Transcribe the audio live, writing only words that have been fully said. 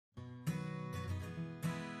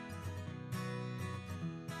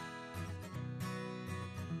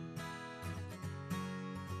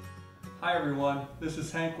Hi everyone, this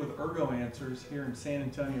is Hank with Ergo Answers here in San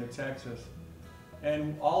Antonio, Texas.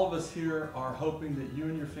 And all of us here are hoping that you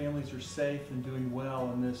and your families are safe and doing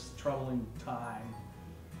well in this troubling time.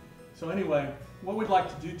 So anyway, what we'd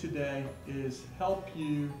like to do today is help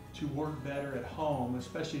you to work better at home,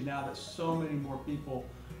 especially now that so many more people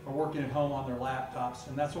are working at home on their laptops.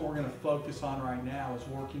 And that's what we're going to focus on right now, is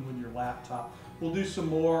working with your laptop. We'll do some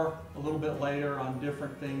more a little bit later on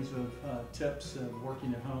different things of tips of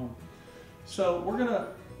working at home. So we're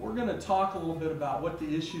gonna talk a little bit about what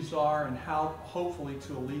the issues are and how hopefully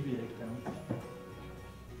to alleviate them.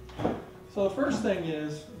 So the first thing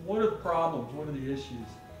is, what are the problems? What are the issues?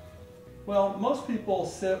 Well, most people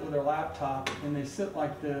sit with their laptop and they sit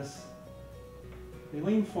like this. They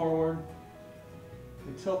lean forward,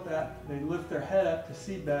 they tilt that, they lift their head up to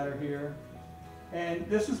see better here. And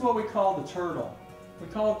this is what we call the turtle. We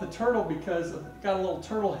call it the turtle because it's got a little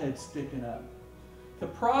turtle head sticking up. The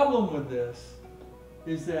problem with this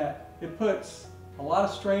is that it puts a lot of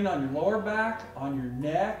strain on your lower back, on your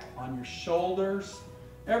neck, on your shoulders,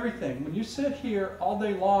 everything. When you sit here all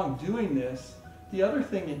day long doing this, the other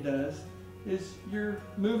thing it does is you're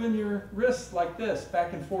moving your wrists like this,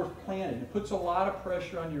 back and forth planted. It puts a lot of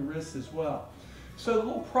pressure on your wrists as well. So the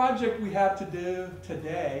little project we have to do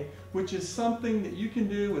today, which is something that you can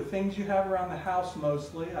do with things you have around the house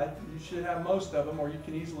mostly, you should have most of them or you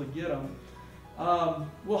can easily get them,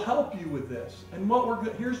 will help you with this. And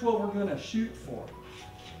here's what we're going to shoot for.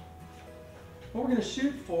 What we're going to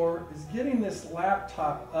shoot for is getting this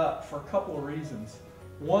laptop up for a couple of reasons.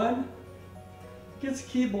 One, it gets the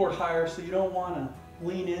keyboard higher so you don't want to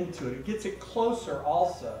lean into it. It gets it closer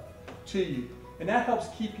also to you. And that helps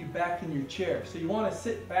keep you back in your chair. So you want to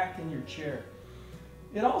sit back in your chair.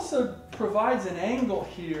 It also provides an angle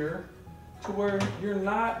here to where you're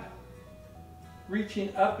not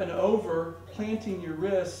reaching up and over, planting your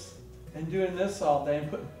wrists and doing this all day and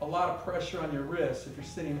putting a lot of pressure on your wrists if you're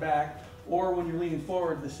sitting back, or when you're leaning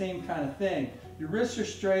forward, the same kind of thing. Your wrists are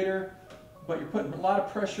straighter, but you're putting a lot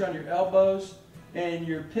of pressure on your elbows and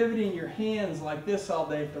you're pivoting your hands like this all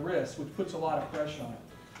day at the wrist, which puts a lot of pressure on it.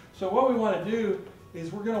 So what we want to do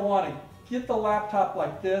is we're going to want to get the laptop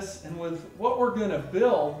like this, and with what we're going to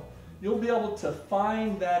build, you'll be able to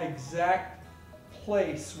find that exact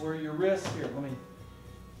place where your wrists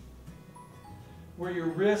where your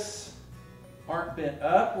wrists aren't bent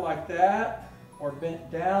up like that or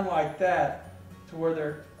bent down like that, to where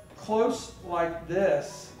they're close like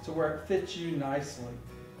this to where it fits you nicely.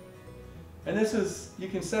 And this is, you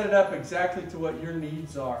can set it up exactly to what your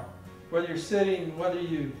needs are. Whether you're sitting, whether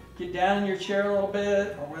you get down in your chair a little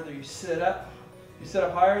bit, or whether you sit up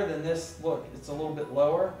higher than this, look, it's a little bit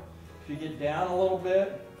lower. If you get down a little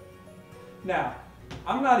bit. Now,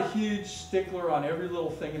 I'm not a huge stickler on every little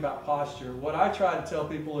thing about posture. What I try to tell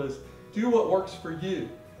people is do what works for you.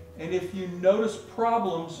 And if you notice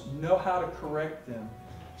problems, know how to correct them.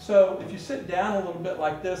 So if you sit down a little bit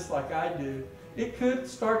like this, like I do, it could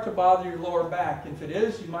start to bother your lower back. If it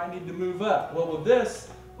is, you might need to move up. Well, with this,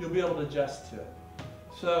 you'll be able to adjust to it.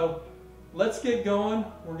 So let's get going.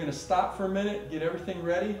 We're going to stop for a minute, get everything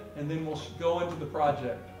ready, and then we'll go into the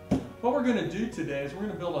project. What we're going to do today is we're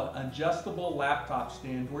going to build an adjustable laptop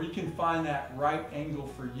stand where you can find that right angle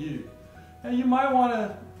for you. Now you might want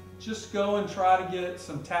to just go and try to get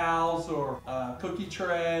some towels or a cookie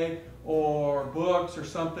tray or books or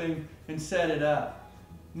something and set it up.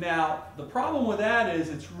 Now the problem with that is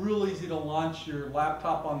it's real easy to launch your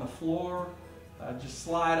laptop on the floor, just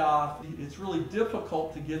slide off. It's really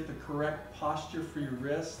difficult to get the correct posture for your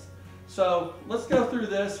wrist. So let's go through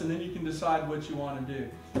this and then you can decide what you want to do.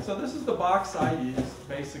 So this is the box I use,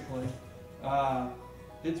 basically.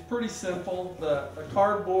 It's pretty simple. The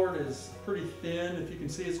cardboard is pretty thin. If you can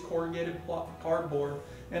see, it's corrugated cardboard.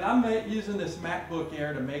 And I'm using this MacBook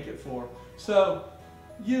Air to make it for. So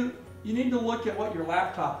you need to look at what your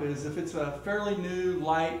laptop is. If it's a fairly new,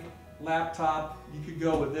 light laptop, you could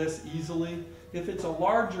go with this easily. If it's a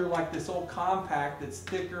larger, like this old compact that's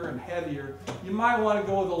thicker and heavier, you might want to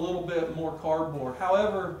go with a little bit more cardboard.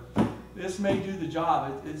 However, this may do the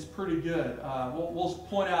job. It's pretty good. We'll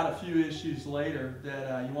point out a few issues later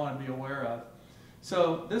that you want to be aware of.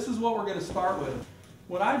 So this is what we're going to start with.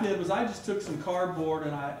 What I did was I just took some cardboard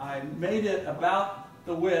and I made it about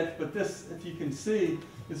the width, but this, if you can see,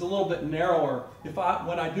 is a little bit narrower.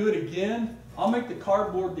 When I do it again, I'll make the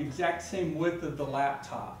cardboard the exact same width of the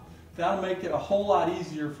laptop. That'll make it a whole lot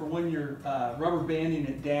easier for when you're rubber banding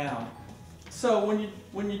it down. So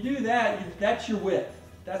when you do that, that's your width.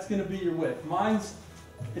 That's going to be your width. Mine's,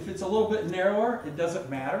 if it's a little bit narrower, it doesn't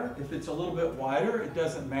matter. If it's a little bit wider, it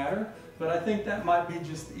doesn't matter. But I think that might be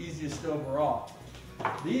just the easiest overall.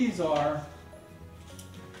 These are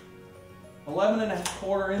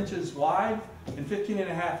 11.25 inches wide and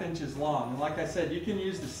 15.5 inches long. And like I said, you can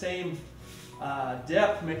use the same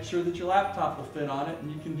depth, make sure that your laptop will fit on it,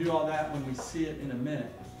 and you can do all that when we see it in a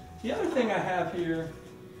minute. The other thing I have here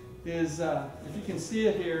is, if you can see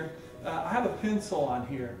it here, I have a pencil on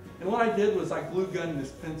here. And what I did was I glue gunned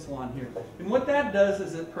this pencil on here. And what that does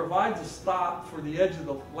is it provides a stop for the edge of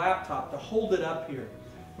the laptop to hold it up here.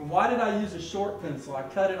 And why did I use a short pencil? I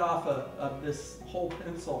cut it off of this whole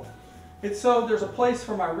pencil. It's so there's a place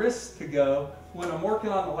for my wrists to go when I'm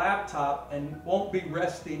working on the laptop and won't be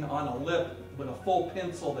resting on a lip with a full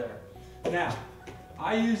pencil there. Now,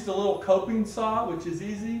 I used a little coping saw, which is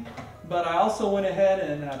easy, but I also went ahead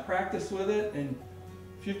and practiced with it. And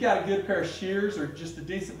if you've got a good pair of shears or just a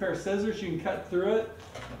decent pair of scissors, you can cut through it.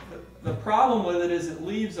 The problem with it is it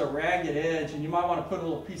leaves a ragged edge, and you might want to put a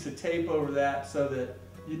little piece of tape over that so that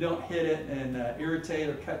you don't hit it and irritate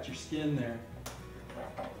or cut your skin there.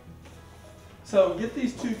 So get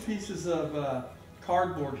these two pieces of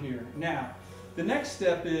cardboard here. Now, the next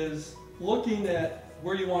step is looking at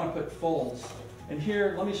where you want to put folds. And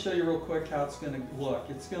here, let me show you real quick how it's going to look.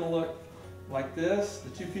 It's going to look like this.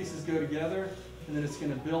 The two pieces go together, and then it's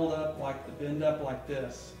going to build up like bend up like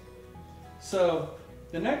this. So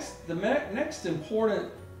the next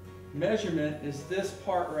important measurement is this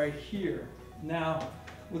part right here. Now,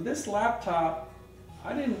 with this laptop,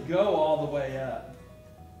 I didn't go all the way up.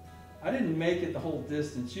 I didn't make it the whole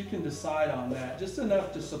distance. You can decide on that, just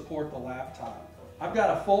enough to support the laptop. I've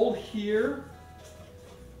got a fold here.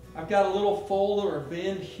 I've got a little fold or a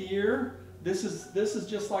bend here. This is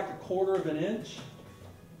just like 1/4 inch.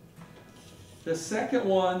 The second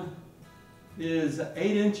one is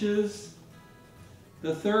 8 inches.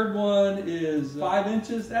 The third one is 5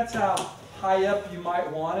 inches. That's how high up you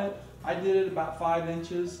might want it. I did it about 5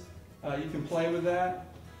 inches. You can play with that.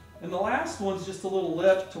 And the last one's just a little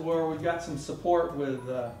lip to where we've got some support with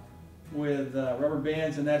rubber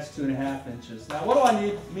bands, and that's 2.5 inches. Now, what do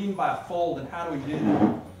I mean by a fold, and how do we do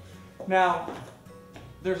that? Now,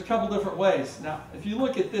 there's a couple different ways. Now, if you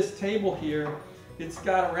look at this table here, it's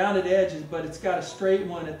got rounded edges, but it's got a straight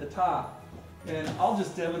one at the top. And I'll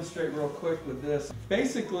just demonstrate real quick with this.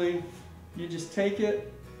 Basically, you just take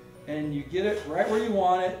it and you get it right where you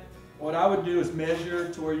want it. What I would do is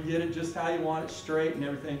measure to where you get it just how you want it, straight and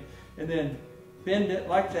everything, and then bend it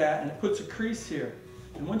like that, and it puts a crease here.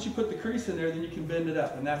 And once you put the crease in there, then you can bend it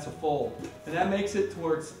up, and that's a fold. And that makes it to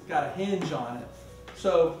where it's got a hinge on it.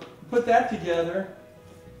 So put that together,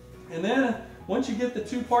 and then once you get the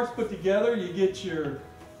two parts put together, you get your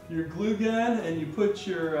glue gun and you put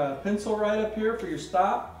your pencil right up here for your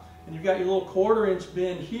stop, and you've got your little 1/4 inch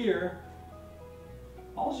bend here.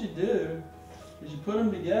 All you do is you put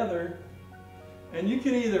them together, and you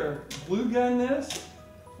can either glue gun this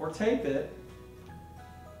or tape it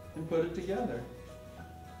and put it together.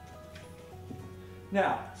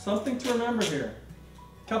 Now, something to remember here.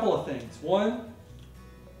 A couple of things. One,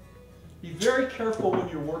 be very careful when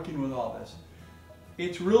you're working with all this.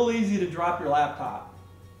 It's real easy to drop your laptop,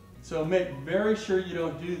 so make very sure you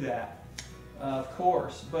don't do that, of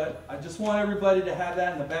course. But I just want everybody to have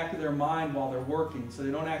that in the back of their mind while they're working, so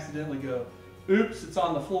they don't accidentally go, oops, it's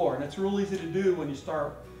on the floor. And it's real easy to do when you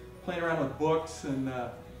start playing around with books and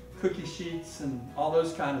cookie sheets and all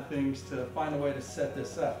those kind of things to find a way to set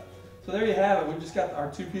this up. So there you have it. We've just got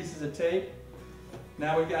our two pieces of tape.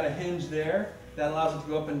 Now we've got a hinge there that allows it to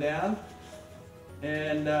go up and down.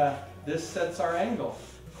 And this sets our angle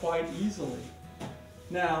quite easily.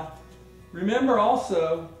 Now, remember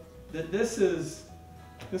also that this is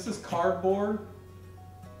cardboard.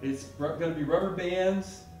 It's going to be rubber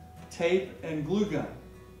bands, tape, and glue.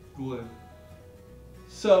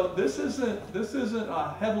 So this isn't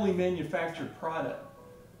a heavily manufactured product.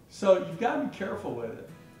 So you've got to be careful with it.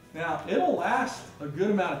 Now, it'll last a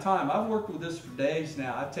good amount of time. I've worked with this for days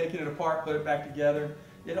now. I've taken it apart, put it back together.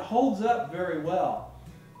 It holds up very well.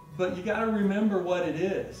 But you got to remember what it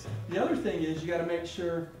is. The other thing is you got to make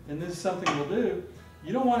sure, and this is something we'll do,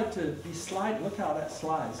 you don't want it to be sliding. Look how that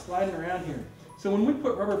slides, sliding around here. So when we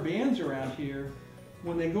put rubber bands around here,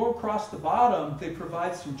 when they go across the bottom, they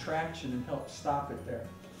provide some traction and help stop it there.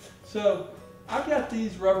 So I've got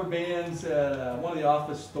these rubber bands at one of the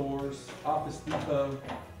office stores, Office Depot.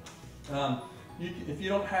 If you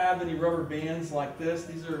don't have any rubber bands like this,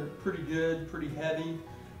 these are pretty good, pretty heavy.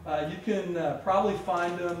 You can probably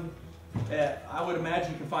find them at, I would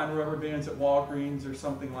imagine you can find rubber bands at Walgreens or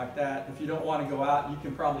something like that. If you don't want to go out, you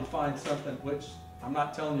can probably find something, which I'm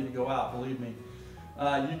not telling you to go out, believe me.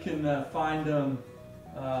 You can find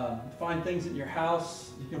things in your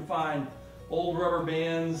house. You can find old rubber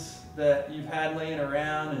bands that you've had laying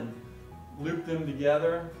around and loop them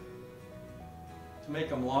together to make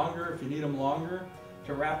them longer if you need them longer,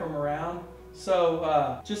 to wrap them around.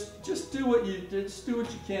 So just do what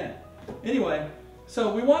you can. Anyway,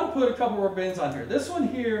 so we want to put a couple rubber bands on here. This one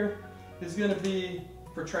here is going to be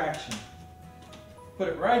for traction. Put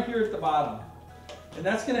it right here at the bottom, and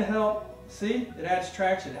that's going to help. See, it adds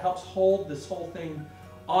traction. It helps hold this whole thing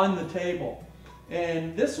on the table.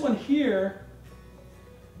 And this one here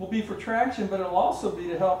will be for traction, but it'll also be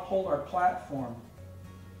to help hold our platform.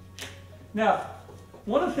 Now,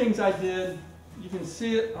 one of the things I did, you can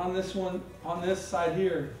see it on this one, on this side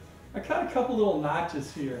here, I cut a couple little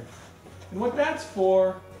notches here. And what that's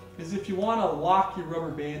for is if you want to lock your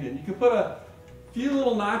rubber band in. You can put a few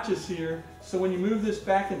little notches here, so when you move this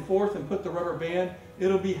back and forth and put the rubber band,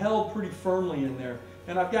 it'll be held pretty firmly in there.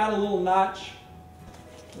 And I've got a little notch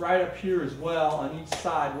right up here as well on each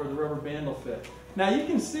side where the rubber band will fit. Now you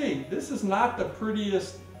can see, this is not the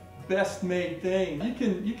prettiest, best made thing.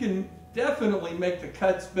 You can definitely make the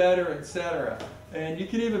cuts better, etc. And you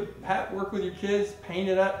can even work with your kids, paint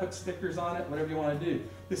it up, put stickers on it, whatever you want to do.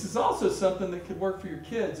 This is also something that could work for your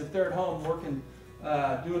kids if they're at home working,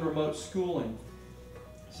 doing remote schooling.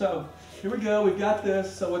 So here we go, we've got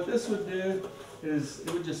this. So what this would do is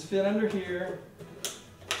it would just fit under here.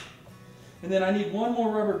 And then I need one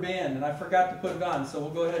more rubber band, and I forgot to put it on, so we'll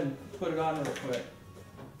go ahead and put it on real quick.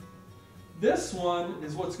 This one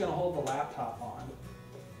is what's going to hold the laptop on.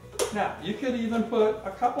 Now, you could even put a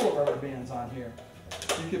couple of rubber bands on here.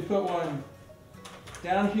 You could put one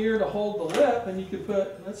down here to hold the lip, and you could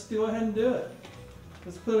put, let's go ahead and do it.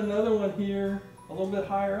 Let's put another one here a little bit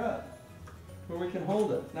higher up where we can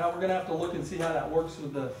hold it. Now we're going to have to look and see how that works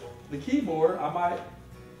with the keyboard.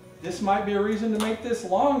 This might be a reason to make this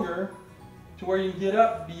longer to where you can get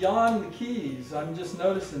up beyond the keys. I'm just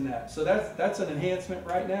noticing that. So that's an enhancement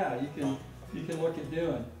right now. You can look at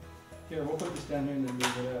doing. Here, we'll put this down here and then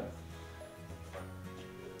move it up.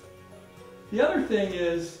 The other thing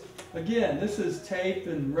is, again, this is tape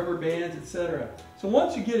and rubber bands, etc. So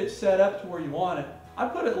once you get it set up to where you want it, I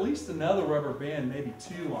put at least another rubber band, maybe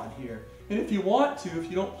two on here. And if you want to, if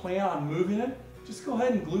you don't plan on moving it, just go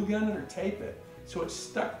ahead and glue gun it or tape it so it's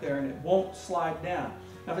stuck there and it won't slide down.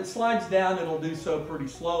 Now if it slides down, it'll do so pretty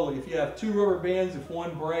slowly. If you have two rubber bands, if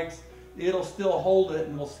one breaks, it'll still hold it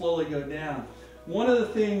and will slowly go down. One of the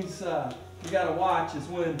things you got to watch is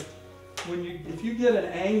if you get an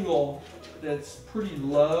angle that's pretty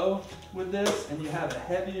low with this and you have a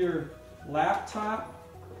heavier laptop,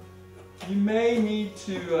 you may need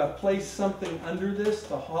to place something under this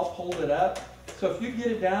to help hold it up. So if you get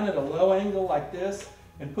it down at a low angle like this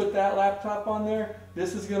and put that laptop on there,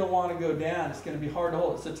 this is going to want to go down. It's going to be hard to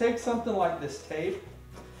hold it. So take something like this tape,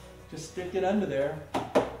 just stick it under there.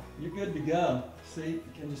 You're good to go. See, you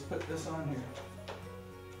can just put this on here.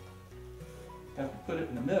 Have to put it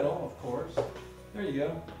in the middle, of course. There you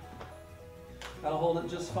go. That'll hold it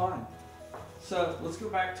just fine. So let's go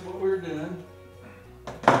back to what we were doing.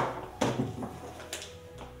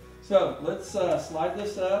 So let's slide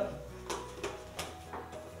this up.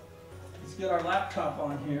 Let's get our laptop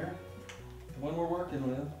on here, the one we're working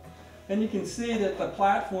with. And you can see that the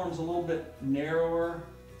platform's a little bit narrower.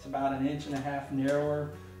 It's about 1.5 inches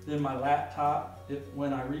narrower than my laptop.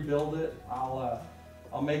 When I rebuild it,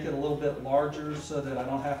 I'll make it a little bit larger so that I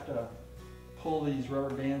don't have to pull these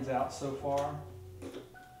rubber bands out so far.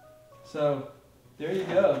 So there you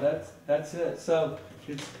go, that's it. So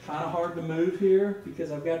it's kind of hard to move here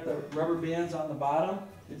because I've got the rubber bands on the bottom.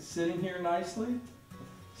 It's sitting here nicely.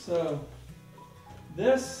 So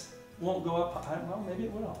this won't go up, well maybe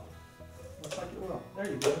it will. Looks like it will. There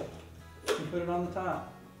you go. You can put it on the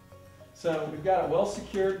top. So we've got it well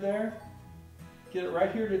secured there. Get it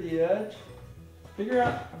right here to the edge. Figure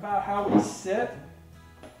out about how we sit.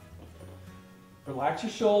 Relax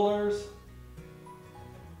your shoulders.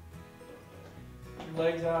 Put your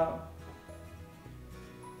legs out.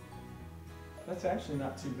 That's actually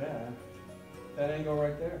not too bad. That angle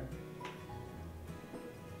right there.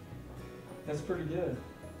 That's pretty good.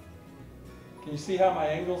 Can you see how my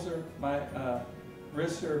angles are, my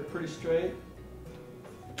wrists are pretty straight?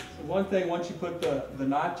 So one thing, once you put the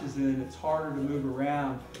notches in, it's harder to move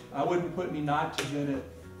around. I wouldn't put any notches in it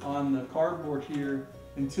on the cardboard here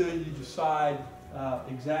until you decide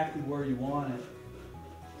exactly where you want it.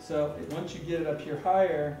 So once you get it up here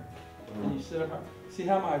higher, and you sit up high, see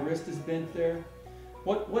how my wrist is bent there?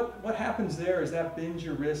 What happens there is that bends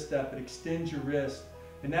your wrist up, it extends your wrist,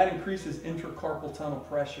 and that increases intracarpal tunnel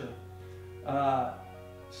pressure.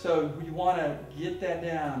 So you want to get that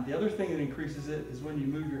down. The other thing that increases it is when you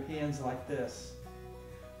move your hands like this.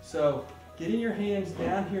 So getting your hands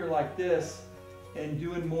down here like this and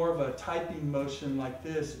doing more of a typing motion like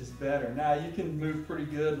this is better. Now you can move pretty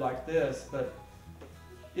good like this, but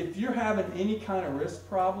if you're having any kind of wrist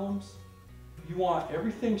problems, you want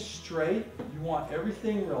everything straight, you want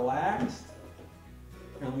everything relaxed.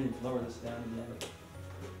 Here, let me lower this down again.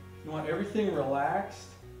 You want everything relaxed,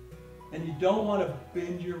 and you don't want to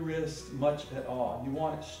bend your wrist much at all. You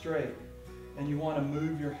want it straight, and you want to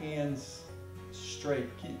move your hands straight.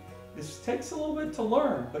 This takes a little bit to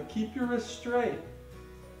learn, but keep your wrist straight.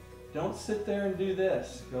 Don't sit there and do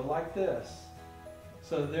this. Go like this.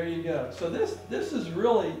 So there you go. So this is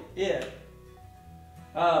really it.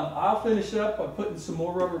 I'll finish up by putting some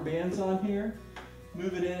more rubber bands on here.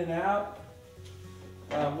 Move it in and out.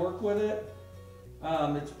 Work with it.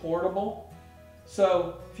 It's portable.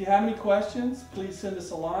 So if you have any questions, please send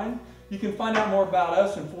us a line. You can find out more about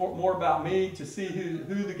us and more about me to see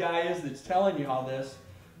who the guy is that's telling you all this.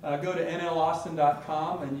 Go to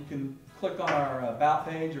nlaustin.com and you can click on our About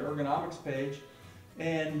page or Ergonomics page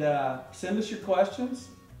and send us your questions.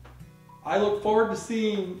 I look forward to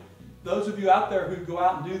seeing those of you out there who go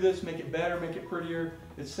out and do this, make it better, make it prettier,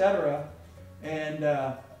 etc. And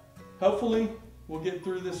hopefully we'll get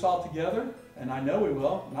through this all together, and I know we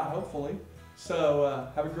will, not hopefully. So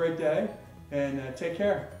have a great day and take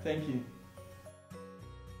care. Thank you.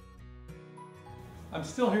 I'm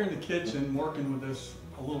still here in the kitchen working with this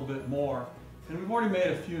a little bit more, and we've already made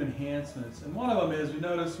a few enhancements, and one of them is we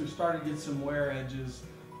noticed we started to get some wear edges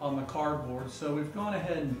on the cardboard, so we've gone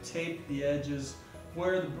ahead and taped the edges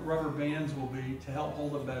where the rubber bands will be to help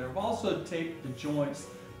hold it better. We've also taped the joints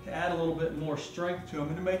to add a little bit more strength to them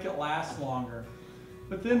and to make it last longer.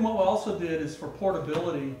 But then what we also did is for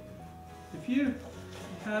portability, if you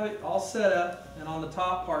have it all set up and on the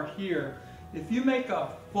top part here, if you make a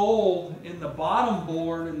fold in the bottom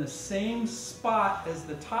board in the same spot as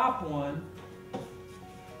the top one,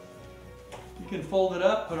 you can fold it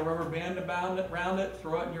up, put a rubber band around it,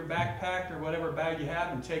 throw it in your backpack or whatever bag you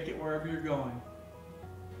have, and take it wherever you're going.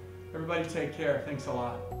 Everybody take care. Thanks a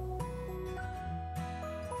lot.